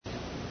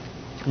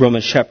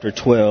Romans chapter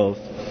 12,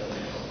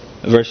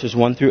 verses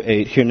 1 through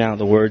 8. Hear now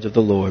the words of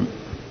the Lord.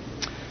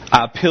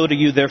 I appeal to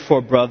you,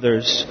 therefore,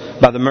 brothers,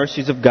 by the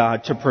mercies of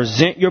God, to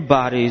present your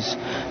bodies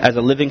as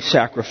a living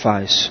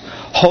sacrifice,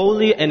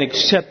 holy and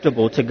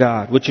acceptable to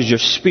God, which is your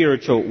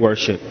spiritual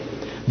worship.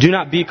 Do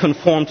not be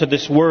conformed to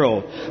this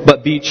world,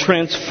 but be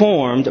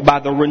transformed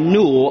by the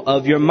renewal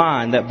of your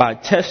mind, that by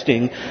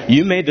testing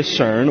you may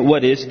discern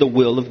what is the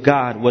will of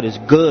God, what is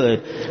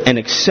good and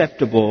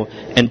acceptable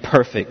and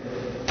perfect.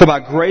 For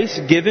by grace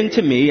given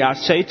to me, I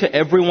say to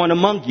everyone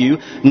among you,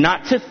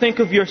 not to think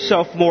of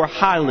yourself more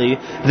highly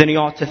than he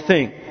ought to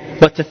think,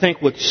 but to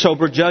think with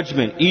sober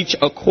judgment, each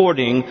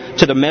according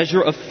to the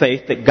measure of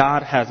faith that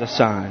God has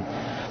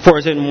assigned. For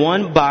as in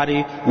one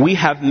body we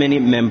have many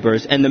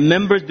members, and the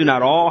members do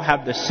not all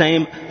have the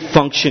same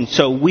function.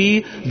 So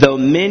we, though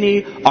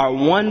many, are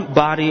one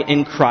body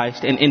in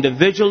Christ, and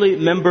individually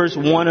members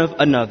one of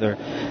another,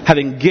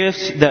 having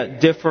gifts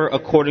that differ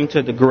according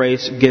to the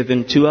grace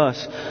given to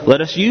us. Let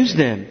us use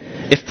them.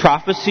 If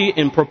prophecy,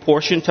 in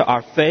proportion to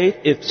our faith;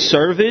 if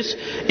service,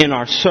 in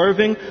our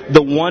serving;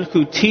 the one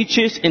who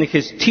teaches, in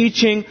his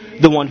teaching;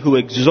 the one who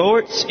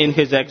exhorts, in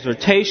his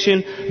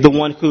exhortation; the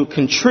one who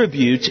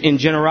contributes, in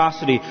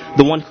generosity;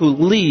 the one who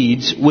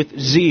leads, with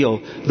zeal;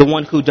 the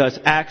one who does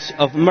acts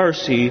of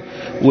mercy,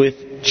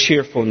 with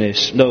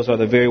cheerfulness. Those are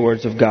the very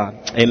words of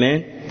God.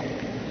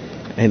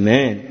 Amen.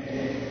 Amen.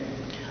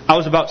 I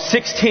was about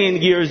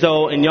 16 years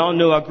old, and y'all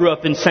know I grew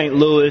up in St.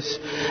 Louis.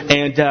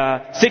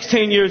 And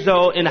 16 years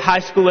old, in high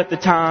school at the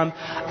time,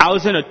 I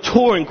was in a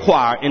touring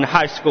choir in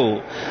high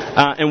school.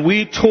 And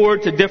we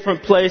toured to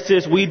different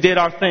places. We did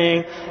our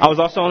thing. I was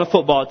also on a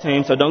football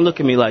team, so don't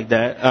look at me like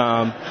that.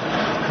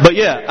 But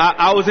yeah,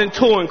 I was in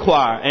touring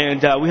choir,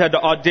 and we had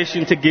to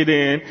audition to get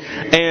in.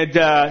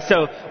 And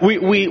so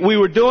we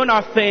were doing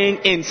our thing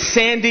in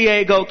San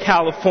Diego,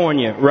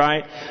 California,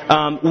 right?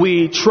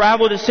 We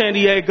traveled to San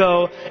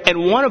Diego,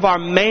 and one of our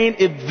main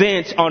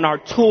events on our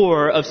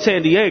tour of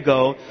San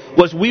Diego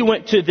was we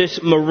went to this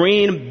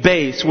Marine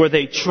base where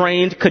they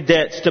trained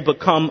cadets to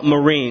become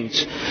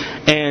Marines.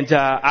 And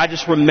I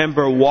just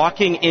remember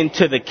walking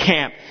into the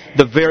camp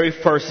the very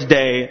first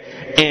day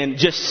and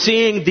just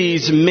seeing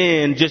these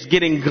men, just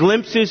getting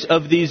glimpses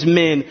of these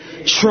men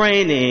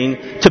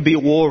training to be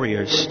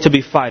warriors, to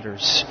be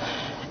fighters.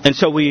 And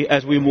so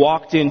as we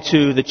walked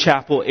into the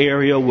chapel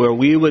area where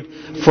we would,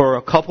 for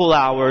a couple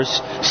hours,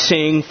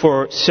 sing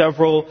for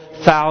several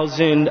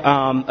thousand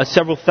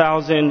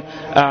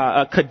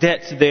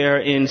cadets there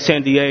in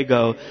San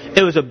Diego,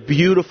 it was a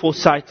beautiful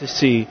sight to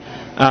see.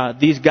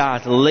 These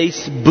guys,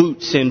 laced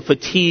boots and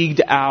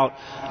fatigued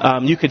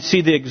out. You could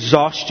see the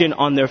exhaustion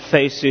on their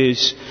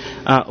faces.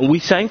 We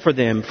sang for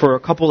them for a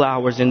couple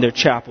hours in their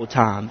chapel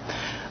time.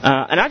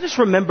 And I just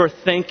remember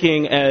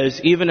thinking,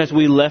 even as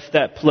we left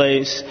that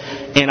place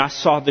and I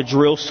saw the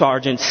drill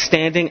sergeant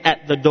standing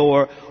at the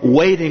door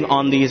waiting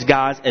on these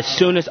guys as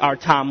soon as our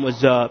time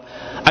was up,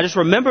 I just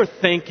remember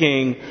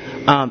thinking,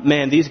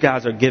 man, these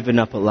guys are giving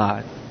up a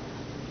lot.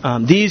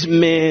 These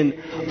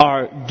men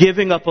are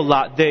giving up a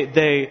lot.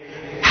 They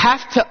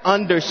have to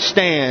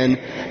understand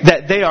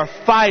that they are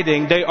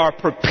fighting, they are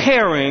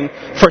preparing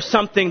for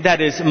something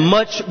that is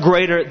much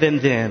greater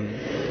than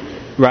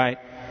them, right?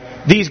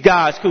 These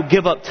guys who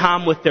give up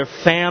time with their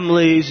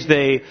families,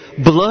 they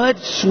blood,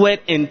 sweat,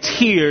 and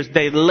tears,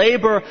 they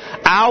labor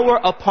hour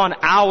upon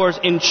hours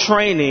in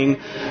training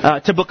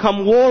to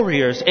become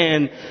warriors.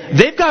 And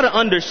they've got to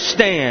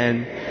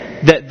understand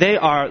that they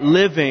are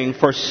living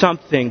for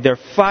something. They're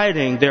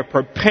fighting, they're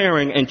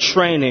preparing and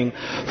training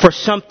for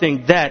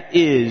something that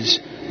is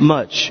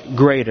much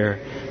greater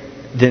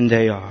than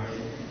they are.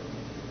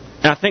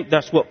 And I think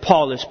that's what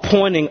Paul is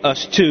pointing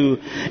us to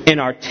in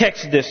our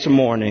text this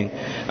morning.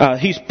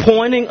 He's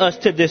pointing us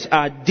to this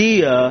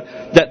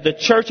idea that the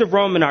Church of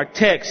Rome in our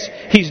text,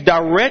 he's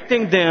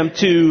directing them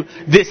to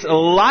this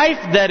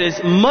life that is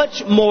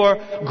much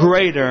more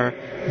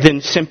greater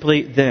than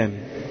simply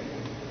them.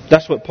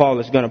 That's what Paul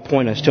is going to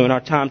point us to. In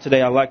our time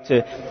today, I'd like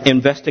to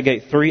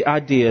investigate three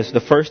ideas.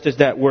 The first is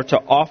that we're to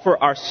offer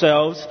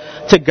ourselves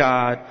to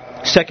God.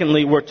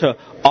 Secondly, we're to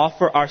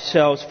offer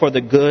ourselves for the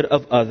good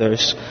of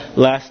others.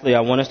 Lastly, I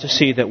want us to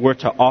see that we're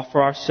to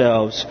offer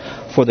ourselves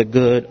for the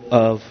good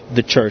of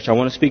the church. I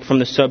want to speak from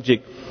the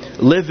subject,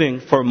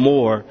 living for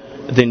more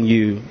than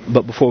you.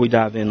 But before we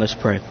dive in, let's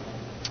pray.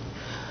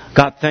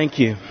 God, thank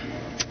you.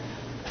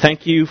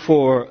 Thank you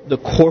for the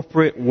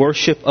corporate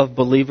worship of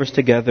believers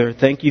together.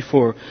 Thank you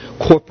for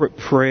corporate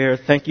prayer.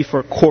 Thank you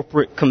for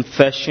corporate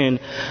confession.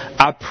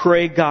 I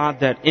pray, God,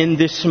 that in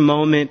this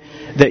moment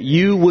that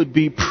you would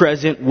be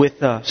present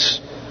with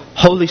us.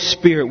 Holy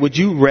Spirit, would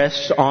you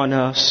rest on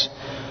us?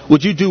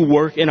 Would you do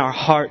work in our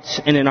hearts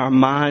and in our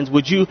minds?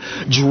 Would you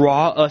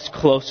draw us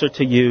closer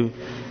to you?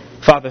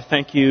 Father,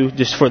 thank you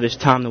just for this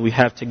time that we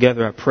have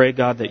together. I pray,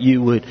 God, that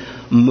you would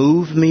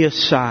move me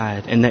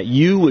aside and that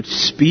you would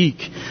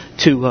speak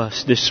to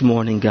us this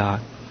morning,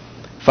 God.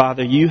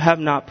 Father, you have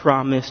not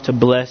promised to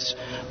bless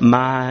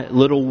my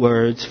little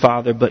words,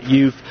 Father, but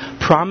you've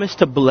promised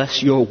to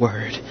bless your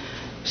word.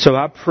 So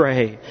I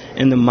pray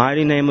in the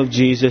mighty name of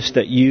Jesus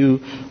that you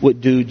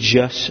would do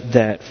just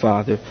that,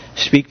 Father.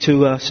 Speak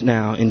to us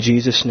now in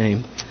Jesus'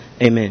 name.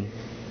 Amen.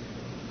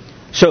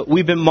 So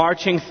we've been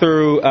marching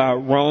through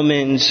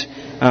Romans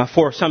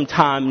for some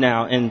time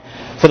now. And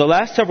for the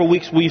last several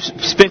weeks, we've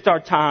spent our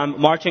time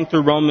marching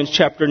through Romans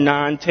chapter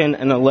 9, 10,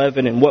 and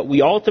 11. And what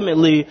we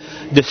ultimately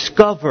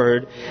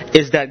discovered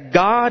is that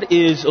God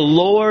is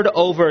Lord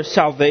over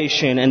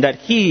salvation and that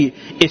He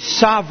is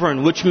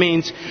sovereign, which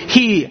means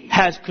He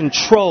has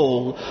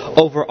control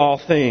over all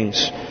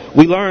things.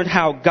 We learned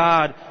how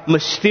God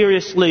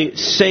mysteriously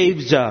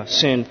saves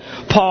us. And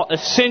Paul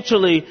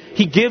essentially,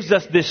 he gives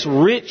us this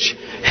rich,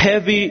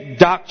 heavy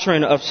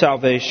doctrine of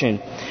salvation.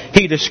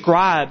 He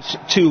describes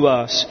to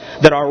us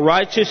that our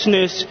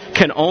righteousness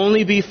can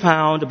only be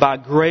found by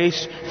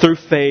grace through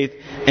faith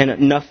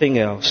and nothing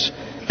else.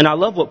 And I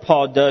love what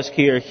Paul does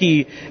here.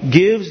 He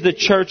gives the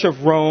church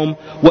of Rome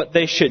what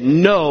they should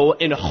know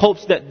in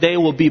hopes that they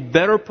will be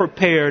better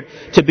prepared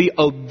to be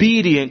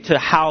obedient to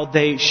how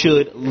they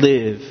should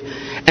live.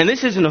 And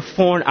this isn't a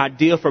foreign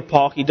idea for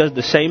Paul. He does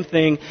the same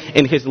thing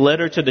in his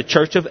letter to the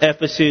church of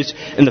Ephesus.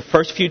 In the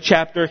first few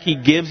chapters, he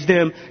gives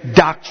them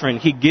doctrine.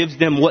 He gives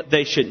them what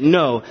they should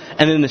know.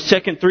 And in the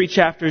second 3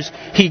 chapters,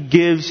 he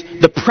gives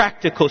the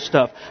practical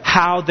stuff,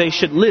 how they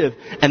should live.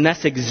 And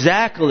that's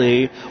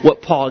exactly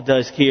what Paul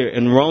does here.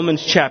 In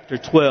Romans chapter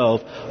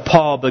 12,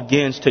 Paul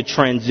begins to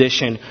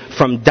transition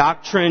from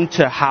doctrine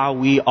to how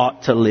we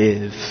ought to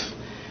live.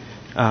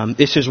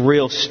 This is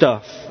real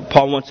stuff.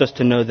 Paul wants us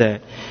to know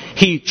that.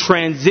 He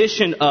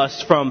transitioned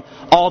us from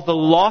all the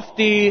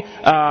lofty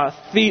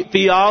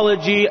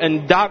theology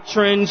and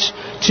doctrines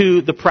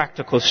to the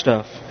practical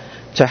stuff,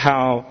 to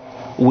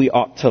how we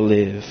ought to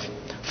live.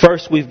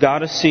 First, we've got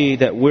to see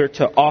that we're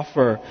to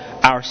offer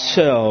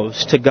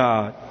ourselves to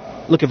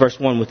God. Look at verse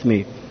 1 with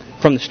me.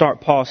 From the start,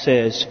 Paul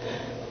says,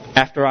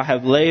 after I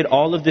have laid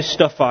all of this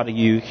stuff out of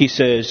you, he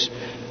says,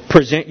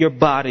 present your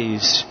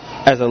bodies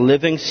as a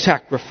living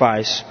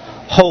sacrifice,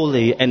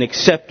 holy and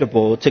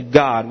acceptable to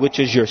God, which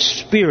is your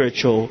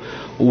spiritual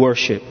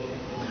worship.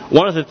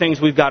 One of the things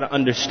we've got to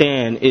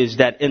understand is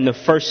that in the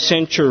first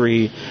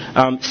century,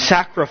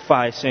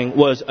 sacrificing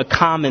was a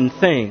common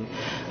thing.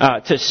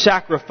 To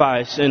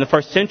sacrifice in the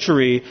first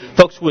century,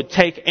 folks would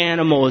take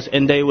animals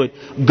and they would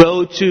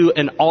go to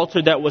an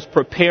altar that was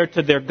prepared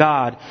to their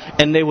God,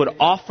 and they would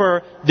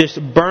offer this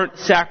burnt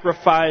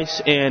sacrifice,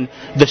 and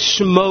the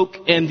smoke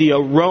and the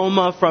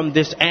aroma from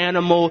this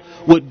animal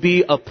would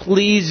be a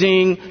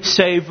pleasing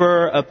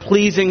savor, a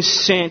pleasing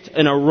scent,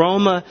 an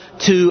aroma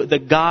to the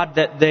God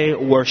that they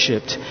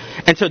worshipped.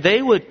 And so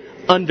they would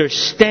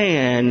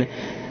understand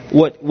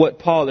what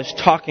Paul is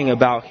talking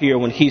about here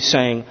when he's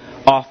saying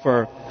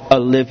offer a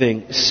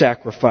living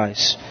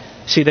sacrifice.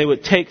 See, they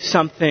would take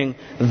something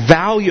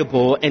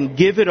valuable and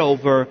give it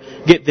over,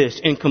 get this,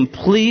 in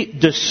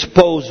complete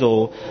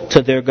disposal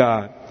to their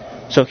God.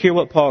 So hear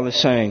what Paul is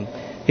saying.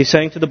 He's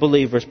saying to the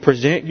believers,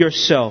 present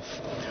yourself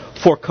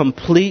for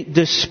complete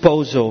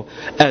disposal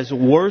as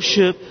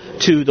worship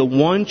to the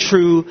one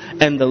true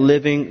and the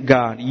living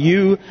God.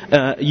 You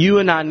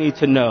and I need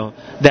to know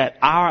that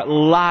our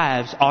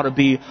lives ought to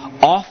be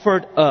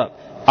offered up.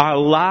 Our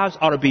lives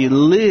ought to be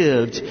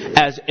lived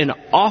as an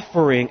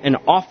offering and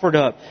offered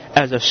up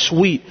as a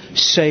sweet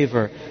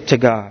savor to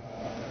God.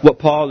 What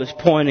Paul is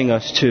pointing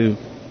us to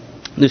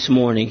this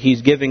morning,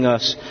 he's giving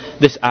us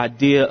this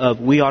idea of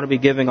we ought to be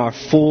giving our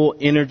full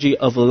energy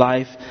of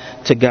life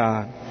to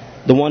God.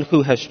 The one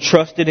who has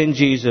trusted in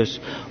Jesus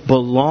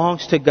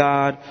belongs to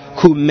God,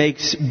 who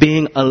makes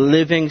being a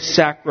living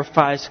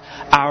sacrifice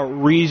our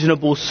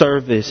reasonable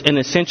service. And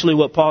essentially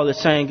what Paul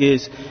is saying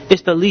is,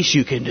 it's the least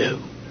you can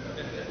do.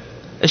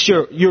 It's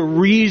your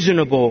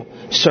reasonable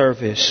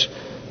service,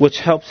 which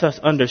helps us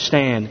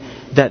understand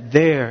that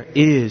there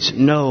is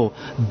no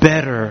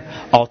better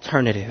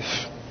alternative.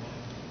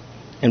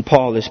 And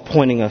Paul is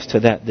pointing us to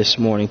that this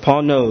morning.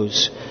 Paul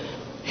knows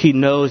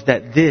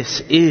that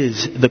this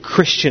is the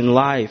Christian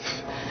life.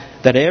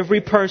 That every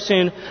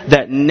person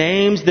that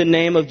names the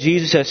name of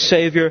Jesus as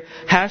Savior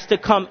has to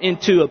come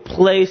into a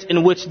place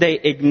in which they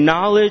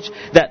acknowledge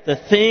that the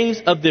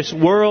things of this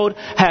world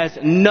has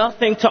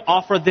nothing to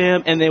offer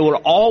them, and they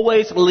will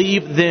always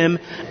leave them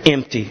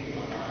empty.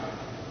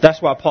 That's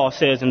why Paul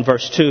says in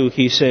verse 2,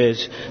 he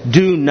says,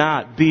 do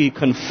not be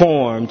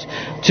conformed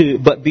to,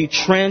 but be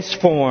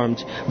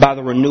transformed by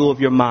the renewal of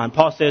your mind.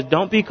 Paul says,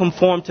 don't be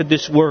conformed to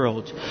this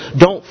world.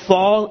 Don't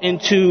fall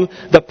into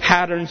the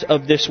patterns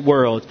of this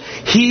world.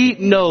 He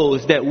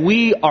knows that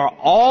we are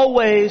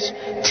always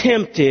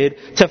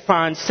tempted to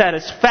find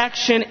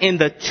satisfaction in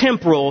the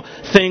temporal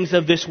things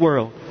of this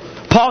world.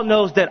 Paul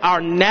knows that our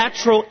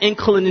natural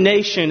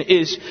inclination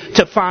is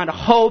to find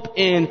hope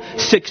in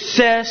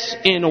success,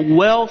 in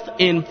wealth,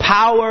 in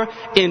power,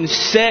 in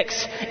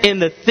sex, in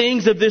the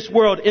things of this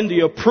world, in the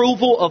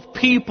approval of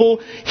people.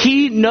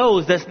 He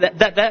knows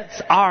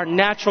that's our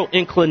natural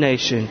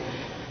inclination,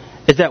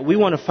 is that we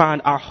want to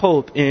find our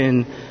hope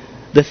in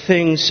the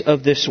things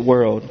of this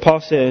world.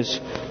 Paul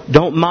says,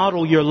 don't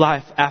model your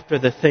life after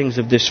the things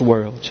of this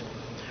world.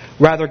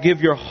 Rather,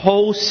 give your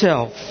whole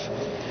self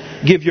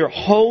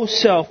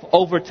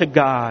over to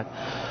God.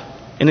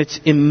 And it's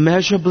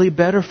immeasurably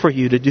better for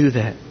you to do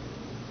that.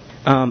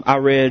 I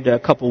read a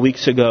couple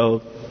weeks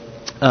ago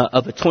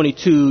of a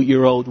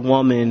 22-year-old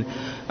woman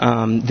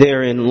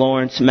there in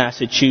Lawrence,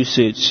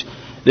 Massachusetts.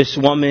 This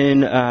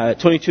woman,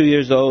 22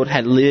 years old,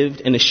 had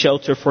lived in a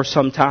shelter for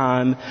some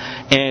time,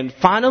 and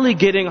finally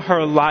getting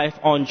her life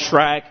on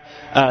track,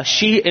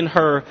 she and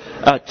her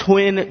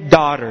twin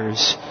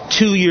daughters,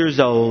 2 years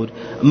old,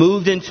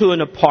 moved into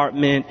an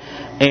apartment.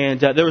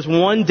 And there was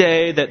one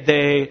day that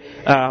they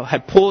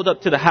had pulled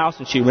up to the house,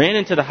 and she ran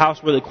into the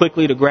house really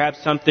quickly to grab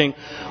something.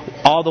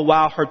 All the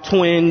while, her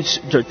twin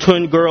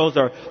girls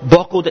are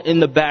buckled in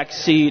the back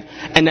seat.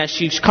 And as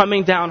she's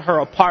coming down her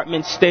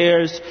apartment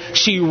stairs,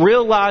 she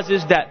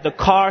realizes that the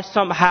car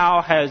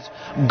somehow has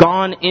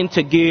gone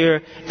into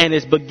gear and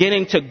is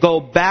beginning to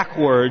go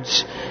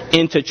backwards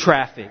into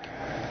traffic.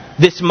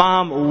 This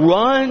mom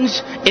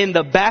runs in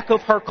the back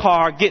of her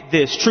car, get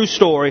this, true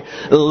story,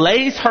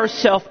 lays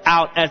herself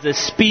out as a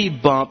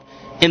speed bump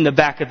in the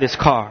back of this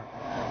car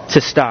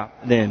to stop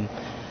them.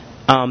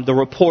 The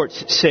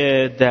reports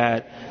said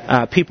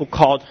that people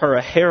called her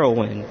a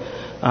heroine.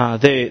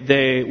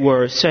 They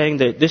were saying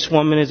that this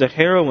woman is a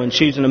heroine.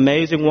 She's an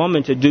amazing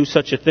woman to do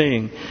such a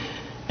thing.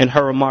 And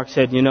her remark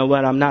said, you know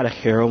what, I'm not a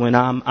heroine,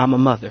 I'm a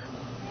mother.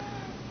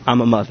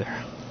 I'm a mother.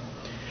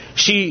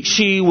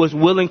 She was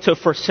willing to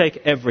forsake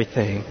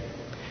everything.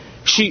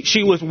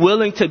 She was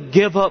willing to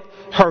give up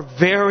her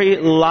very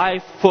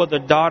life for the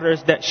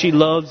daughters that she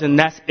loves, and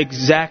that's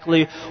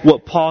exactly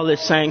what Paul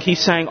is saying.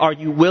 He's saying, are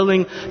you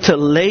willing to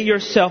lay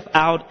yourself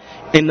out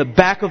in the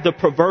back of the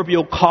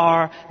proverbial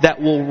car that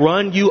will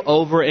run you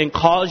over and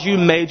cause you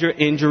major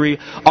injury?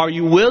 Are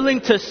you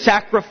willing to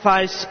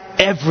sacrifice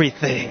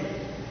everything?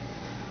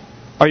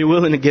 Are you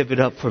willing to give it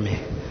up for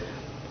me?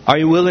 Are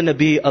you willing to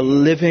be a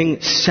living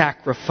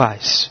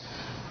sacrifice?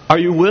 Are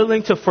you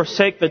willing to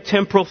forsake the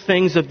temporal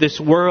things of this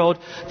world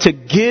to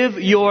give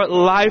your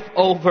life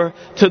over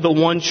to the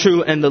one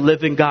true and the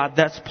living God?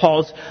 That's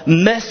Paul's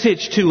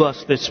message to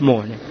us this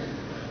morning.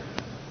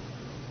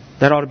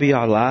 That ought to be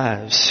our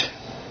lives.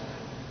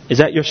 Is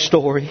that your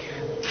story?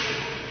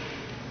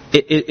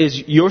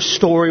 Is your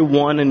story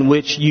one in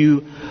which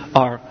you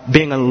are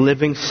being a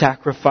living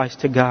sacrifice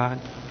to God?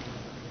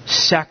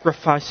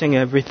 Sacrificing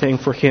everything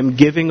for Him,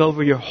 giving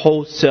over your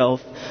whole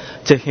self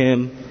to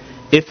Him.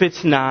 If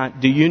it's not,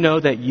 do you know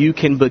that you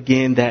can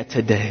begin that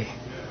today?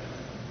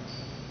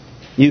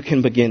 You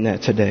can begin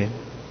that today.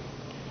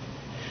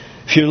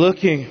 If you're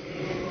looking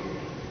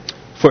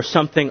for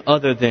something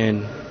other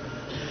than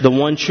the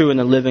one true and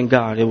the living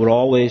God, it will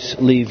always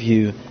leave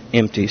you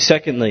empty.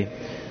 Secondly,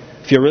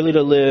 if you're really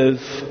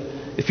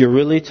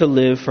to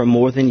live for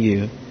more than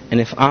you, and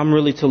if I'm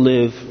really to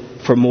live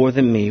for more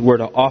than me, we're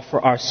to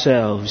offer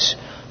ourselves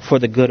for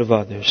the good of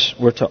others.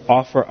 We're to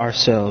offer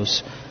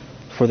ourselves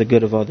for the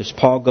good of others.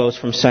 Paul goes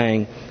from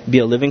saying, be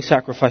a living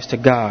sacrifice to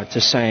God,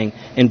 to saying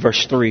in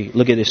verse 3,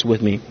 look at this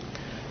with me.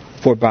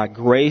 For by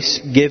grace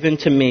given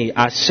to me,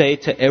 I say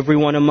to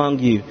everyone among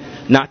you,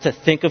 not to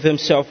think of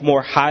himself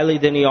more highly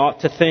than he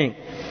ought to think,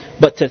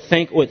 but to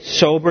think with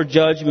sober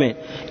judgment,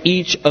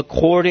 each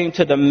according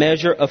to the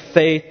measure of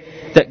faith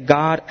that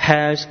God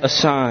has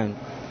assigned.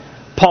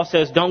 Paul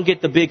says, don't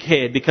get the big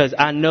head, because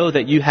I know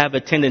that you have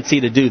a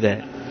tendency to do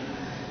that.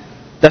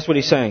 That's what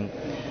he's saying.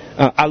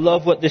 I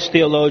love what this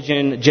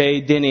theologian,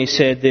 J. Denny,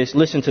 said this.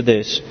 Listen to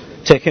this.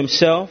 To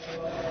himself,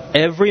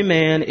 every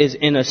man is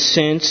in a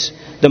sense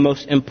the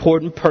most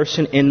important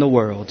person in the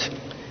world.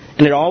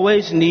 And it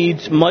always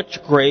needs much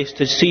grace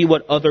to see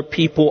what other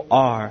people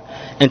are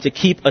and to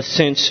keep a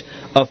sense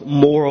of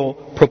moral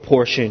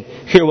proportion.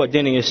 Hear what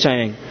Denny is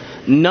saying.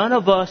 None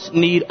of us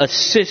need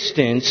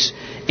assistance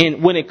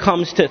when it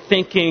comes to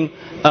thinking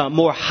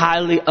more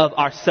highly of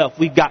ourselves.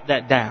 We've got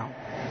that down.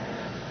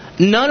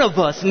 None of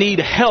us need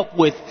help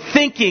with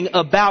thinking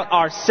about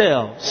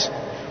ourselves.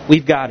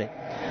 We've got it.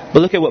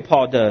 But look at what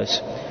Paul does.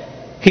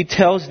 He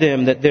tells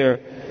them that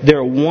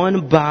they're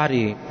one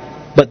body.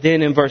 But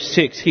then in verse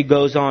 6, he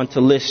goes on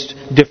to list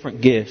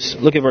different gifts.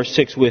 Look at verse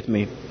 6 with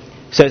me.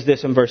 It says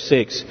this in verse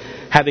 6.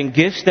 Having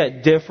gifts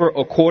that differ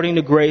according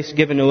to grace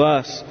given to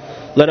us,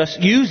 let us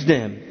use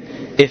them.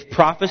 If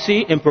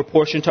prophecy, in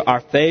proportion to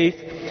our faith.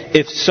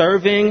 If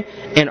serving,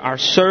 in our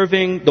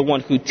serving. The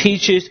one who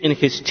teaches, in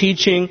his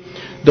teaching.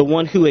 The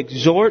one who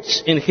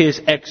exhorts, in his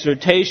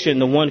exhortation.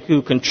 The one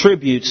who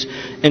contributes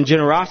in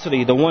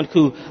generosity. The one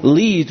who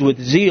leads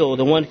with zeal.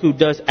 The one who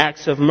does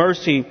acts of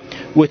mercy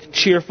with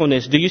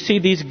cheerfulness. Do you see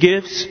these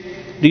gifts?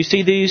 Do you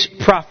see these?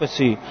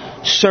 Prophecy,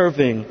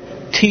 serving,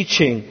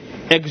 teaching,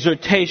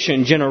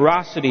 exhortation,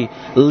 generosity,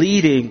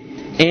 leading,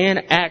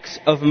 and acts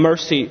of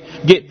mercy.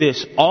 Get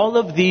this. All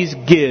of these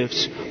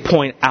gifts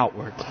point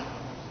outward.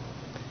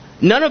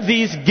 None of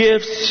these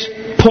gifts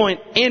point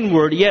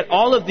inward, yet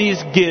all of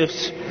these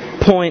gifts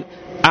point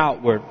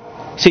outward.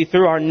 See,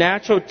 through our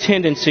natural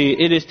tendency,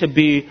 it is to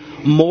be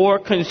more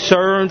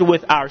concerned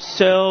with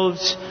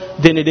ourselves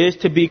than it is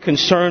to be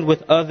concerned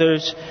with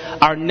others.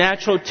 Our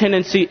natural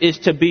tendency is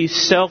to be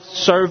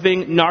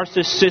self-serving,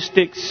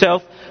 narcissistic,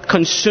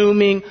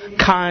 self-consuming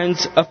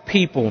kinds of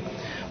people.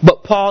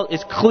 But Paul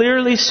is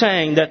clearly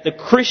saying that the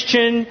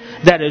Christian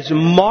that is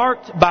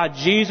marked by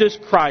Jesus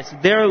Christ,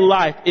 their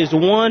life is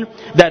one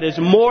that is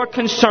more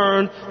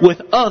concerned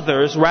with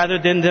others rather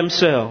than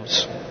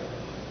themselves.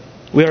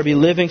 We are to be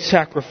living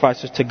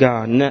sacrifices to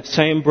God. In that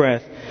same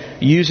breath,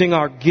 using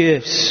our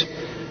gifts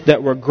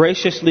that were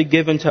graciously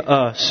given to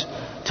us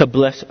to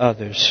bless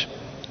others.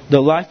 The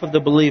life of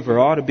the believer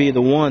ought to be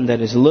the one that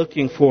is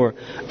looking for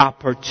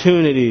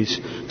opportunities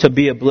to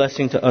be a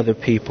blessing to other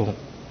people.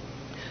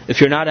 If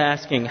you're not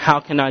asking,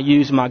 how can I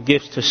use my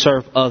gifts to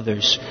serve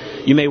others,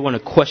 you may want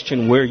to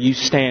question where you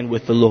stand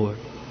with the Lord.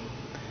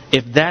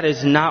 If that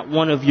is not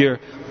one of your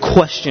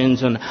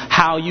questions on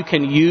how you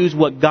can use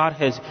what God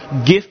has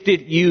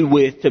gifted you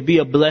with to be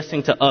a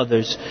blessing to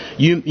others,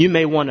 you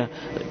may want to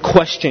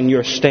question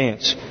your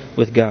stance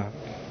with God.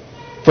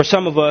 For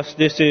some of us,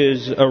 this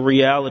is a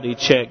reality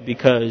check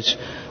because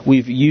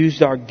we've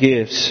used our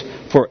gifts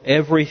for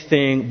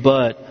everything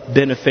but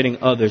benefiting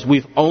others.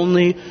 We've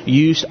only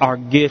used our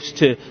gifts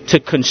to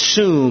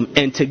consume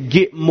and to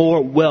get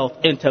more wealth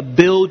and to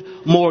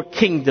build more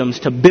kingdoms,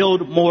 to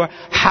build more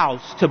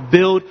house, to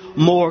build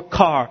more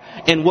car.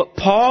 And what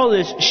Paul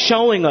is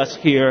showing us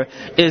here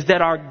is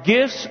that our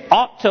gifts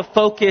ought to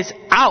focus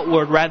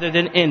outward rather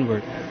than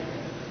inward.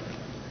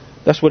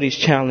 That's what he's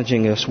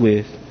challenging us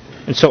with.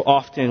 And so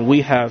often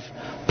we have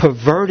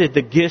perverted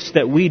the gifts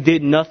that we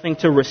did nothing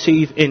to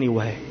receive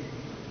anyway.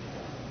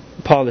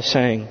 Paul is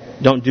saying,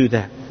 don't do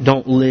that.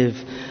 Don't live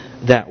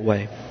that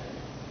way.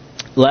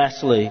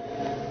 Lastly,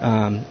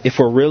 if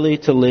we're really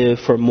to live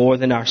for more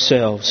than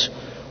ourselves,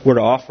 we're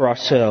to offer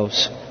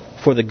ourselves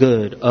for the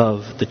good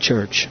of the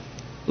church.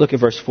 Look at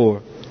verse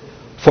 4.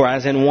 For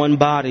as in one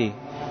body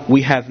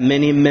we have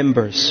many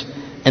members,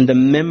 and the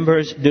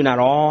members do not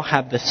all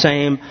have the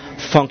same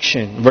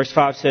function. Verse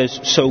 5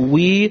 says, so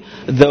we,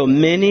 though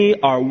many,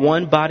 are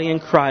one body in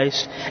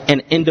Christ,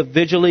 and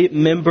individually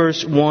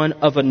members one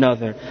of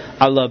another.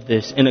 I love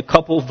this. In a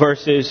couple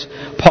verses,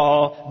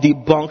 Paul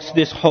debunks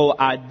this whole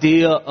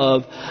idea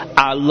of,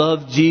 I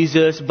love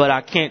Jesus, but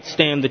I can't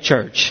stand the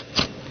church.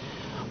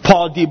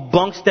 Paul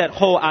debunks that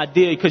whole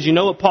idea because you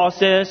know what Paul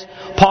says?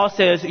 Paul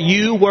says,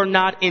 you were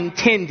not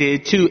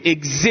intended to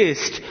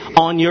exist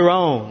on your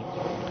own.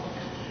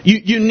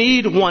 You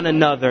need one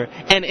another.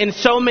 And in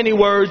so many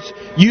words,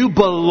 you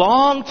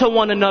belong to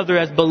one another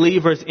as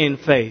believers in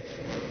faith.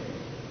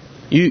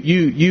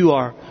 You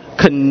are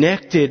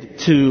connected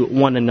to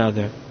one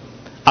another.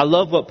 I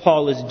love what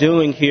Paul is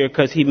doing here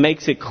because he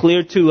makes it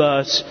clear to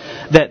us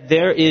that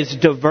there is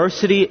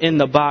diversity in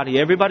the body.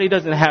 Everybody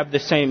doesn't have the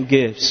same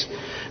gifts.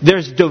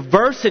 There's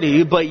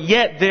diversity, but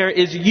yet there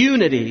is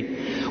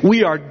unity.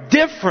 We are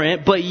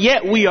different, but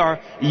yet we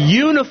are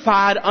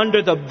unified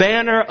under the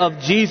banner of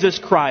Jesus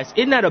Christ.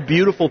 Isn't that a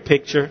beautiful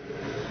picture?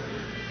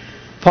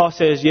 Paul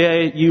says, yeah,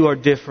 you are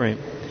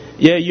different.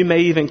 Yeah, you may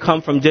even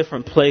come from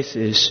different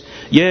places.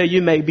 Yeah,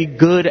 you may be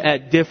good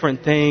at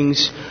different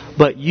things,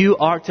 but you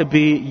are to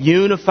be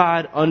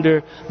unified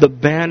under the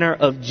banner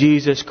of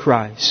Jesus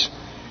Christ.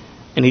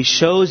 And he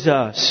shows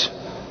us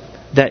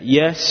that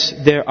yes,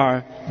 there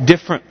are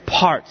different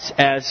parts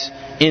as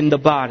in the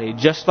body.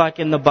 Just like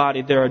in the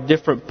body, there are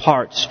different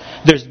parts.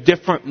 There's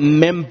different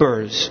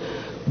members,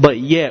 but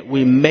yet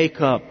we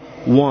make up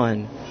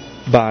one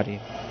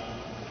body.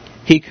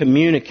 He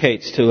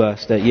communicates to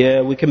us that,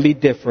 yeah, we can be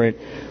different,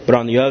 but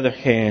on the other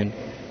hand,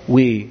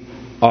 we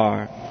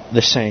are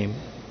the same.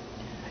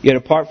 Yet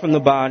apart from the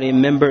body,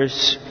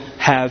 members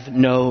have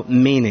no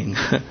meaning.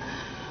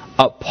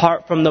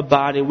 Apart from the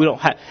body, we don't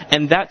have...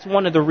 And that's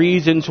one of the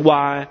reasons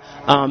why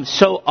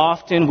so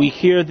often we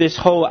hear this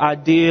whole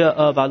idea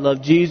of, I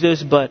love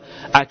Jesus, but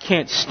I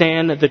can't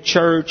stand the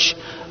church.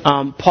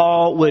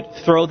 Paul would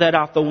throw that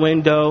out the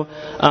window.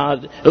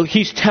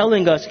 He's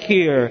telling us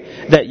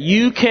here that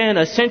you can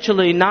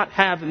essentially not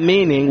have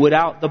meaning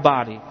without the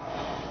body.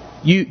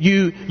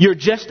 You're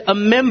just a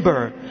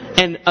member,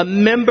 and a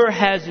member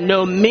has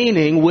no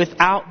meaning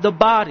without the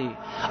body.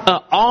 An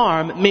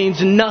arm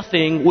means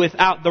nothing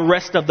without the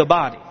rest of the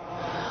body.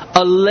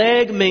 A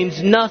leg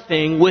means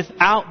nothing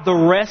without the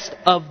rest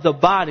of the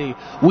body.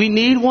 We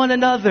need one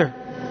another.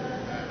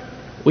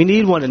 We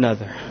need one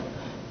another.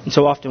 And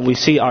so often we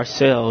see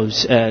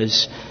ourselves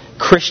as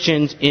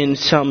Christians in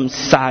some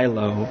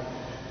silo.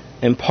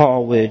 And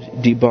Paul would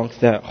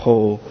debunk that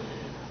whole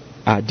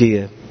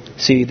idea.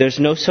 See, there's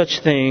no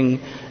such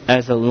thing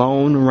as a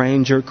Lone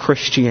Ranger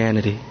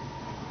Christianity.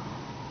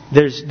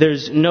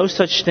 There's no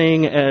such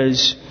thing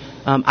as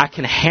I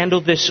can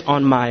handle this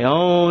on my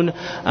own.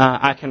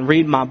 I can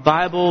read my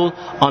Bible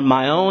on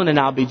my own and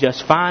I'll be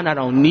just fine. I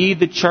don't need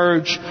the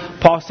church.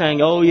 Paul's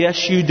saying, oh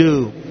yes you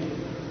do.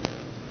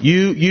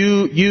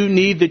 You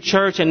need the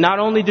church, and not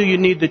only do you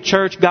need the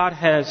church, God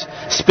has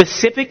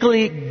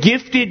specifically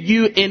gifted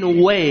you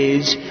in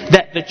ways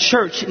that the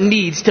church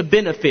needs to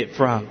benefit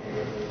from.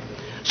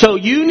 So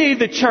you need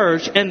the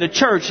church and the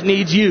church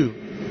needs you.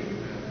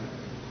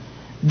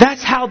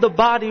 That's how the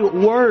body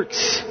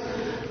works.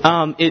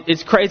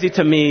 It's crazy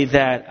to me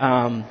that,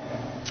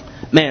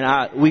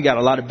 we got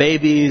a lot of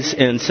babies,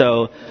 and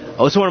so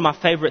it's one of my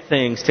favorite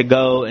things to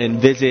go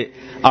and visit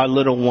our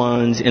little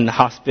ones in the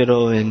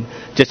hospital and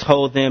just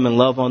hold them and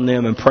love on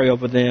them and pray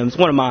over them. It's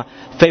one of my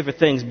favorite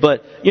things.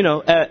 But,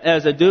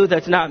 as a dude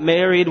that's not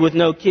married with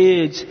no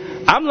kids,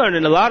 I'm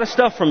learning a lot of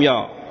stuff from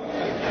y'all.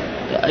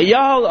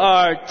 Y'all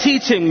are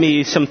teaching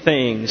me some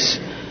things.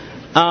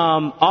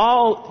 From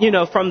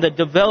the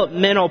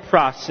developmental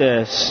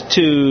process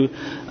to,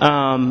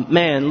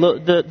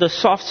 the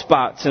soft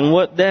spots and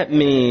what that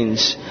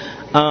means.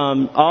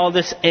 All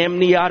this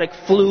amniotic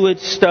fluid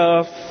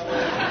stuff.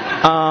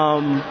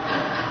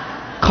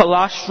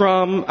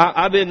 Colostrum.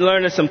 I've been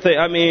learning some things.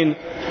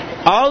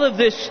 All of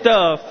this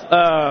stuff.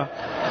 All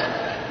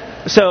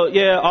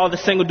the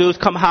single dudes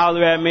come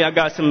holler at me. I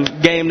got some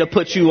game to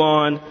put you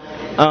on,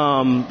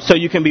 so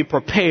you can be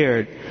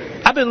prepared.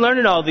 I've been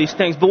learning all these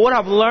things, but what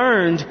I've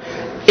learned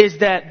is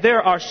that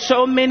there are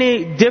so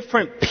many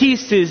different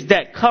pieces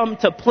that come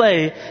to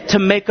play to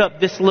make up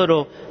this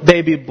little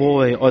baby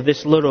boy or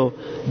this little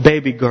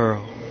baby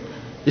girl,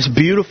 this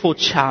beautiful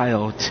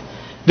child.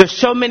 There's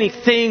so many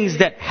things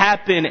that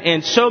happen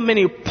and so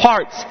many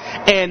parts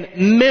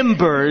and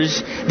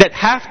members that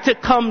have to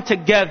come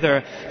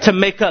together to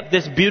make up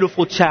this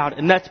beautiful child.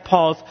 And that's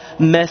Paul's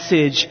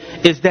message,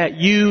 is that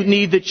you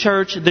need the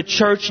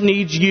church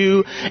needs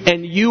you,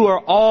 and you are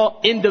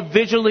all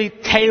individually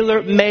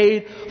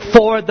tailor-made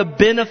for the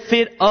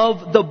benefit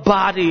of the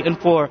body and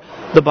for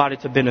the body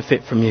to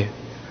benefit from you.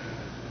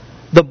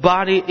 The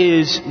body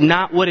is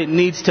not what it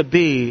needs to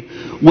be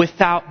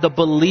without the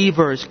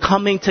believers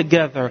coming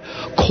together,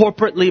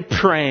 corporately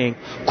praying,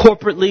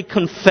 corporately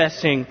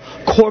confessing,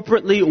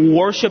 corporately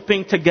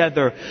worshiping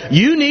together.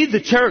 You need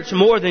the church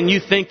more than you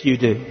think you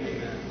do.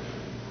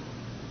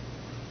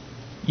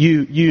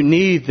 You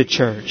need the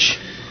church.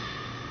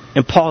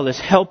 And Paul is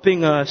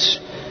helping us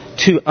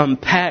to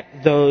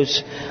unpack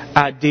those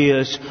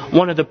ideas.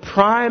 One of the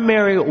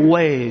primary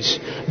ways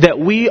that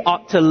we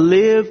ought to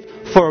live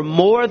for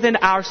more than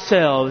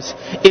ourselves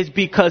is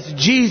because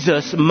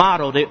Jesus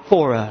modeled it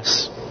for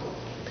us.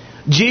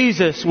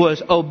 Jesus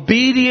was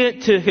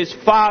obedient to his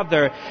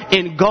Father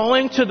in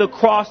going to the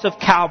cross of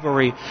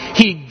Calvary.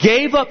 He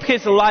gave up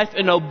his life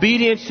in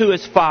obedience to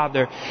his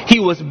Father.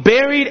 He was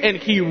buried and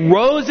he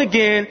rose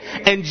again.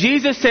 And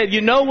Jesus said,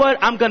 you know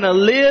what? I'm going to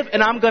live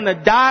and I'm going to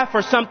die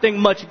for something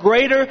much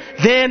greater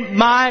than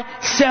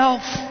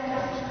myself.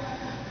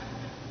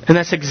 And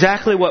that's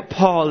exactly what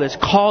Paul is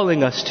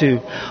calling us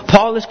to.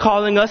 Paul is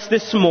calling us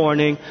this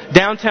morning,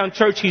 Downtown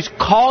Church, he's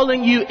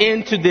calling you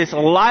into this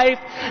life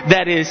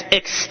that is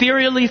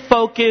exteriorly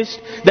focused,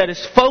 that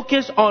is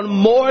focused on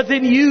more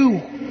than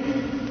you.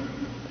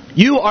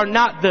 You are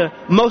not the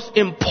most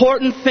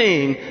important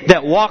thing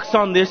that walks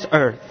on this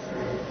earth.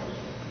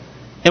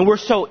 And we're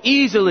so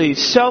easily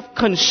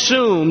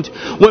self-consumed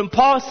when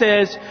Paul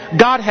says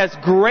God has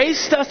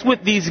graced us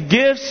with these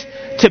gifts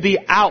to be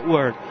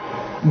outward.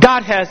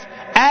 God has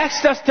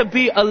asked us to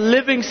be a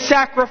living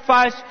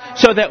sacrifice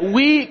so that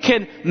we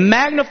can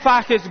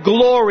magnify his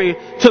glory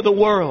to the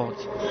world.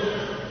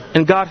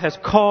 And God has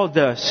called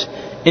us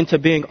into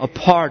being a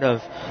part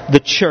of the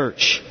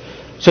church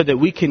so that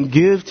we can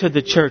give to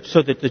the church,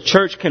 so that the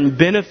church can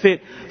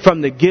benefit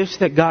from the gifts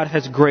that God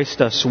has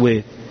graced us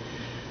with.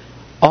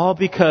 All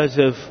because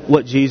of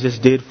what Jesus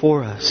did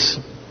for us.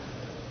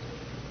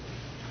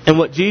 And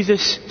what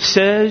Jesus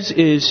says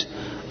is,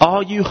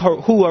 all you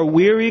who are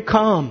weary,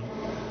 come.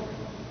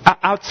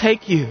 I'll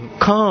take you.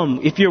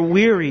 Come. If you're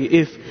weary,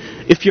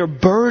 if you're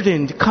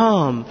burdened,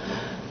 come.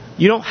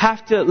 You don't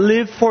have to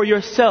live for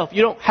yourself.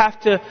 You don't have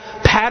to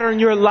pattern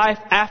your life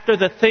after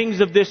the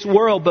things of this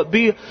world, but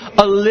be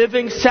a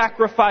living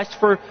sacrifice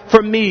for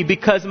me,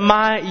 because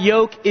my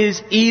yoke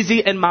is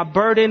easy and my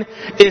burden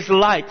is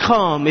light.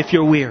 Come if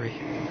you're weary.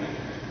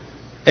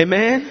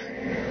 Amen?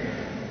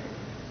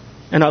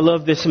 And I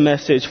love this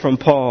message from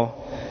Paul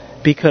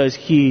because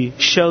he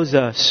shows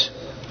us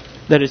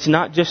that it's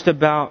not just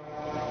about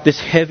this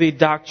heavy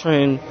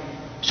doctrine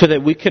so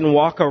that we can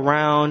walk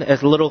around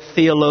as little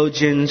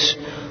theologians.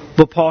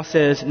 But Paul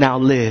says, now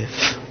live.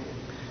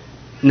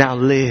 Now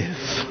live.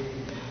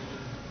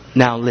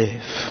 Now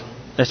live.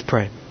 Let's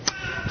pray.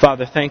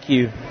 Father, thank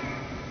you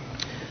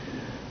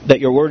that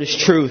your word is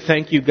true.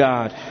 Thank you,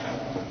 God,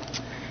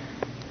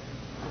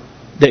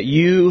 that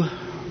you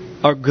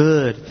are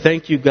good.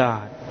 Thank you,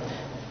 God,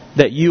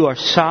 that you are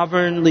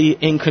sovereignly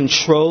in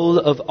control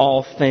of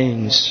all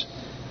things.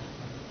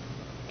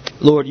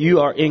 Lord, you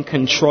are in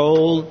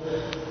control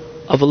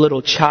of a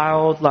little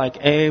child like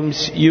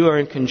Ames. You are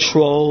in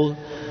control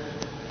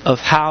of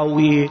how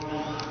we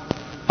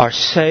are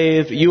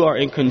saved. You are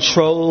in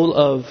control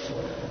of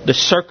the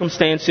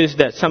circumstances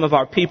that some of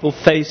our people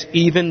face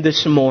even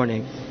this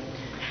morning.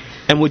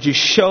 And would you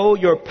show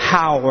your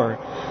power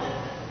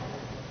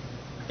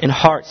in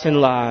hearts and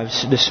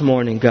lives this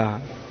morning,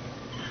 God?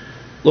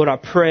 Lord, I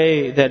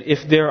pray that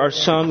if there are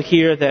some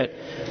here that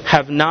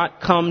have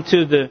not come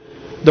to the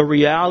the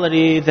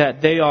reality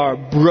that they are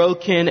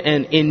broken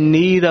and in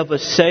need of a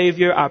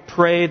Savior. I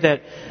pray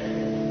that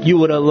you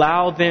would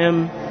allow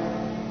them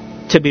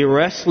to be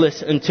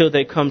restless until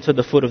they come to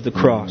the foot of the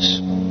cross.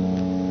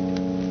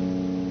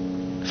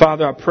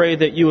 Father, I pray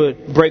that you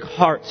would break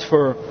hearts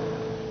for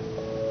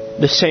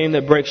the same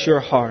that breaks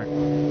your heart.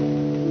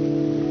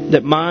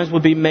 That minds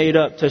would be made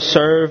up to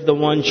serve the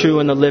one true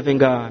and the living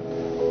God.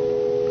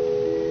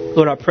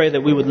 Lord, I pray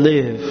that we would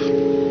live,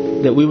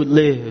 and that we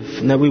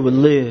would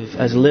live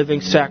as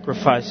living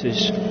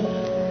sacrifices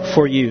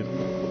for you.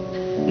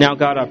 Now,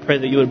 God, I pray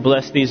that you would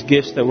bless these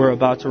gifts that we're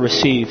about to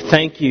receive.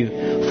 Thank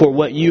you for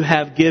what you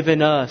have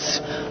given us.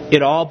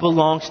 It all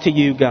belongs to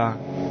you, God.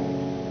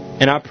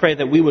 And I pray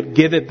that we would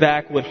give it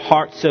back with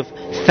hearts of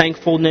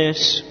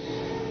thankfulness,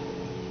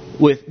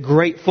 with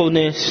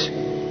gratefulness,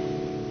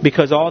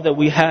 because all that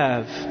we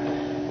have,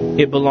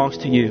 it belongs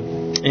to you.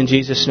 In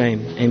Jesus'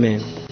 name, amen.